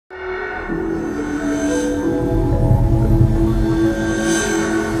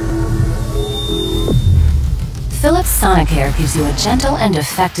Philips Sonicare gives you a gentle and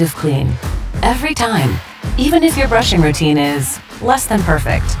effective clean every time, even if your brushing routine is less than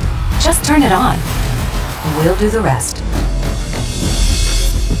perfect. Just turn it on. We'll do the rest.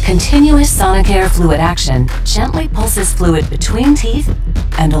 Continuous Sonicare fluid action gently pulses fluid between teeth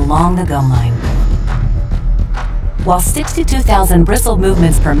and along the gum line, while 62,000 bristle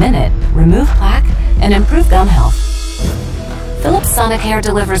movements per minute remove plaque and improve gum health. Philips Sonicare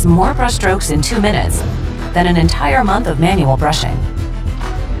delivers more brush strokes in 2 minutes than an entire month of manual brushing.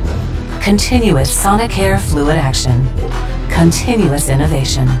 Continuous Sonicare fluid action. Continuous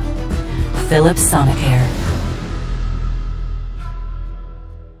innovation. Philips Sonicare.